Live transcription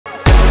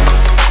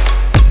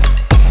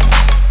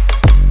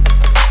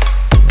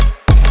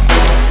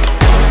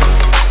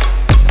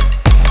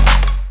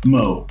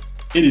Mo,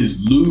 it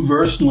is Lew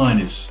versus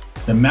Linus,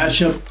 the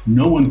matchup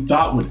no one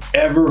thought would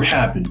ever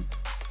happen.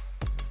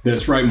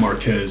 That's right,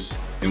 Marques,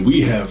 and we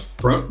have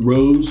front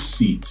row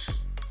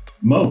seats.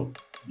 Mo,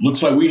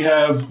 looks like we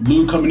have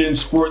Lew coming in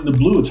sporting the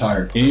blue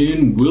attire,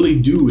 and Willie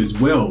do as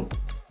well.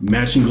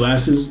 Matching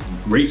glasses,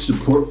 great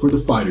support for the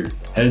fighter.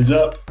 Heads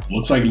up,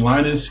 looks like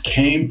Linus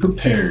came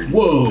prepared.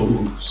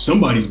 Whoa,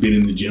 somebody's been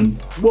in the gym.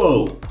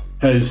 Whoa,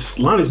 has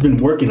Linus been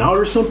working out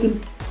or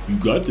something? You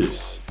got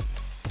this.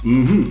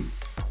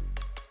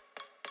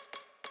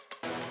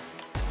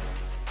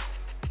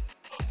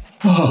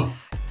 Oh,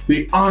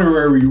 the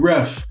honorary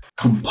ref,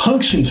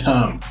 Compunction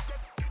Time,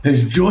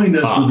 has joined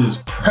us with his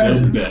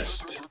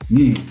presence.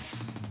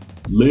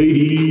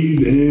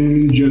 Ladies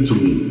and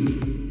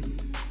gentlemen,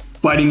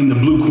 fighting in the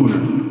blue corner,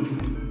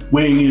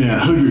 weighing in at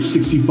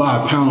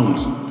 165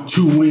 pounds,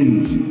 2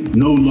 wins,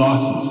 no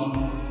losses.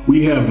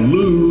 We have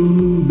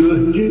Lew the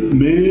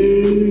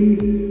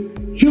Hitman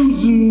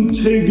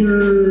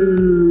Hilsenteger.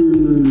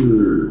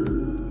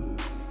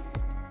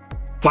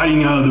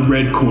 Fighting out of the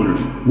red corner,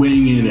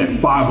 weighing in at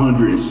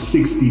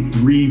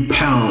 563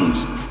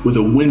 pounds with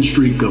a win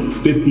streak of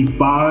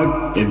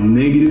 55 and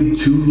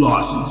 -2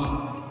 losses.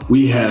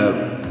 We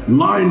have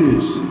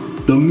Linus,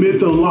 the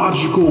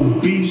mythological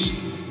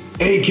beast,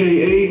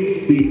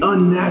 AKA the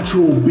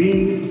unnatural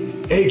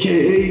being,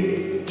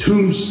 AKA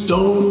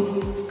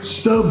Tombstone,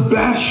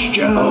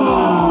 Sebastian.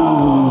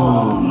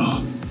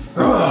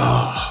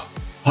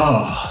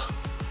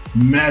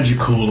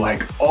 Magical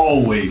like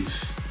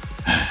always.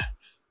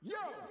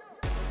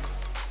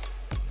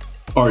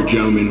 All right,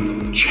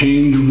 gentlemen,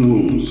 change of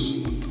rules.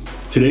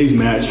 Today's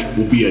match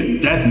will be a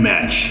death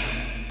match.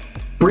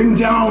 Bring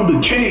down the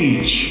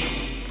cage.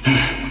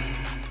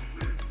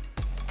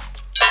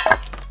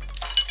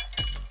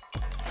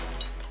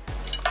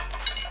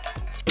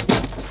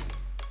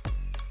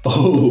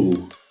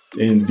 Oh,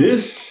 and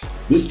this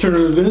turn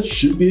of events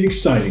should be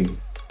exciting.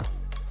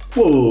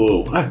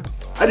 Whoa,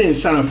 I didn't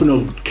sign up for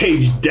no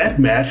cage death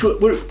match.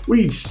 What are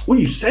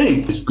you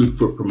saying? It's good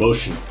for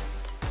promotion.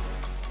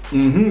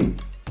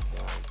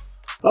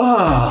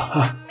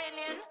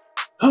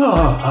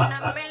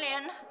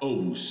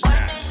 Oh,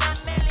 snaps.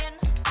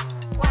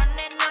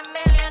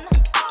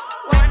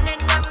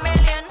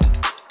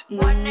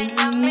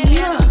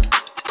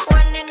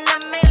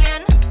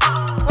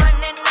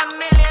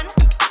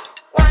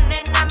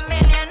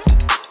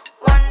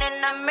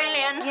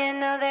 You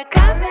know they're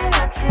coming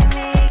up to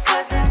me,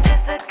 'cause I'm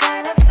just the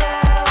kind of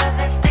flower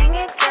that's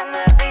stinging from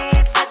the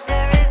beat, but the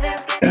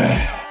rhythm's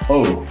getting...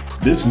 Oh,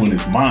 this one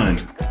is mine.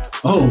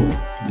 Oh,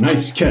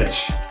 nice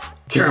catch.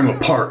 Tear him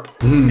apart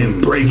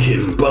and break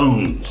his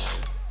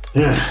bones.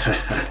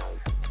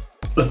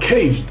 A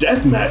cage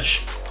death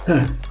match?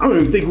 I don't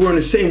even think we're in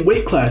the same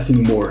weight class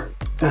anymore.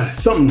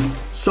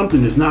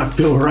 Something does not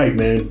feel right,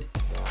 man.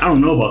 I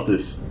don't know about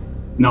this.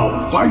 Now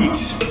fight!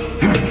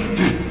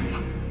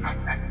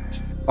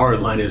 All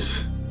right,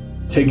 Linus,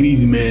 take it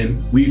easy,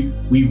 man. We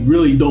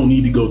really don't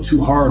need to go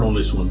too hard on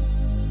this one.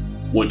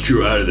 Once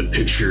you're out of the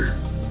picture,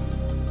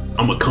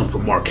 I'm gonna come for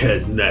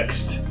Marques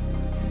next.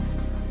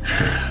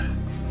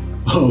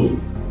 Oh,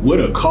 what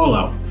a call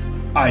out.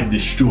 I'd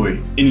destroy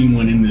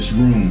anyone in this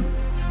room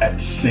at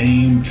the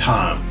same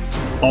time.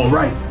 All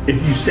right,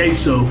 if you say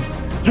so.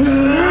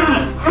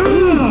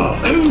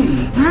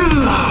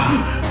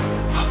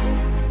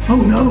 Oh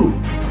no.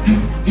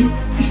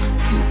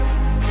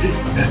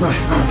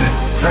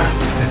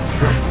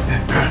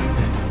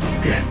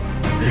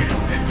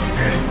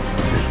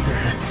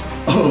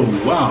 Oh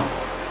wow.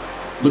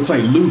 Looks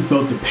like Lew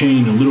felt the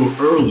pain a little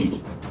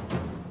early.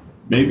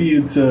 Maybe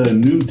it's a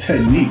new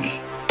technique.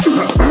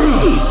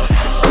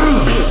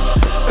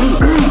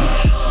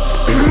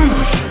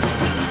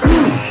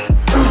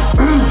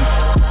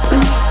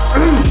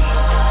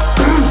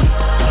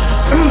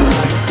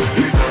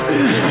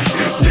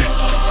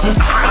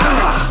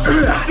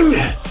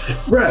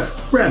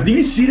 Ref, did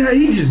you see that?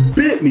 He just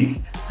bit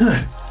me.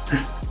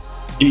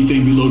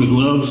 Anything below the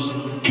gloves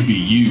could be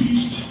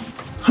used.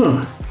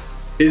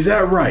 Is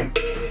that right?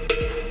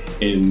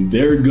 And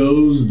there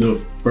goes the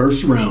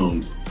first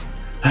round.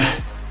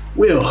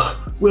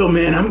 Will,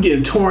 man, I'm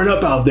getting torn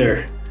up out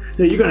there.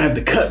 You're gonna have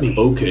to cut me.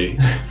 Okay.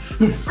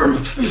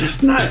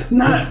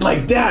 Not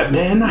like that,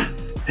 man.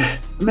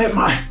 I'm at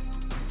my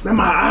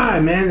eye,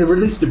 man, to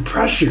release the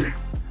pressure.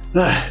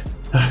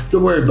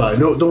 Don't worry about it.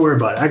 No, don't worry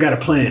about it. I got a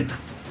plan.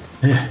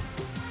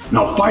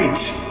 Now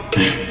fight.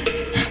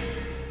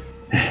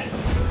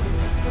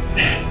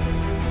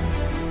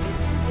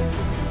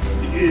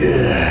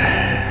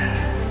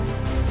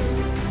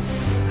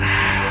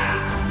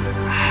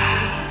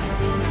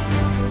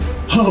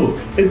 Oh,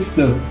 it's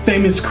the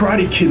famous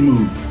Karate Kid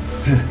move.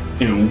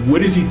 And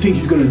what does he think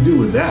he's gonna do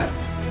with that?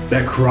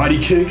 That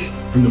karate kick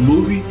from the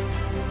movie?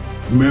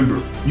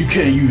 Remember, you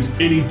can't use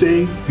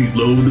anything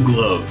below the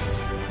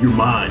gloves. You're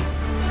mine.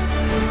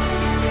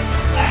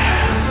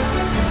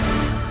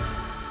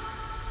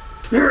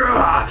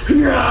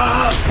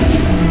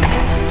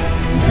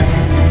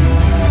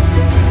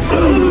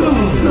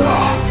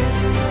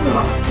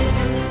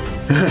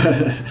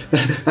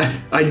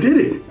 I did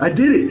it. I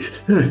did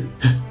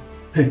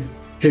it.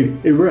 Hey,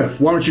 ref,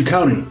 why aren't you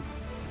counting?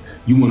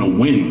 You want to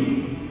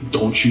win,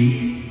 don't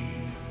you?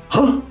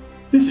 Huh?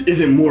 This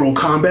isn't Mortal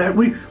Kombat.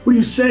 What are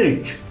you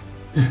saying?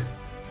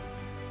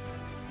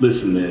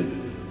 Listen,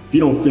 man, if you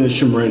don't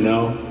finish him right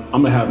now,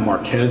 I'm gonna have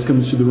Marques come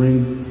into the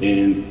ring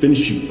and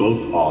finish you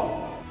both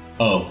off.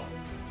 Oh,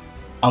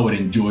 I would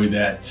enjoy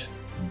that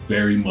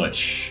very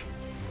much.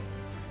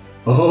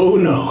 Oh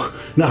no,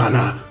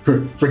 nah,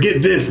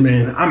 forget this,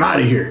 man. I'm out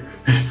of here.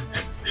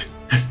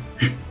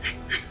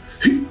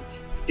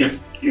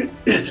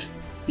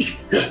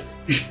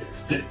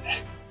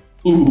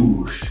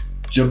 Ooh,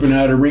 jumping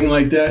out of the ring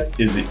like that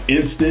is an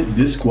instant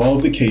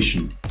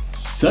disqualification.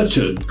 Such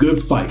a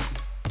good fight.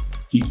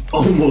 He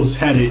almost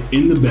had it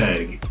in the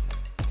bag.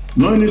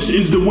 Linus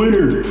is the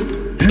winner.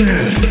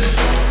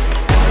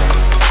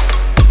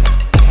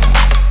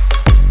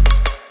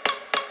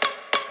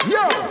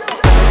 Yo!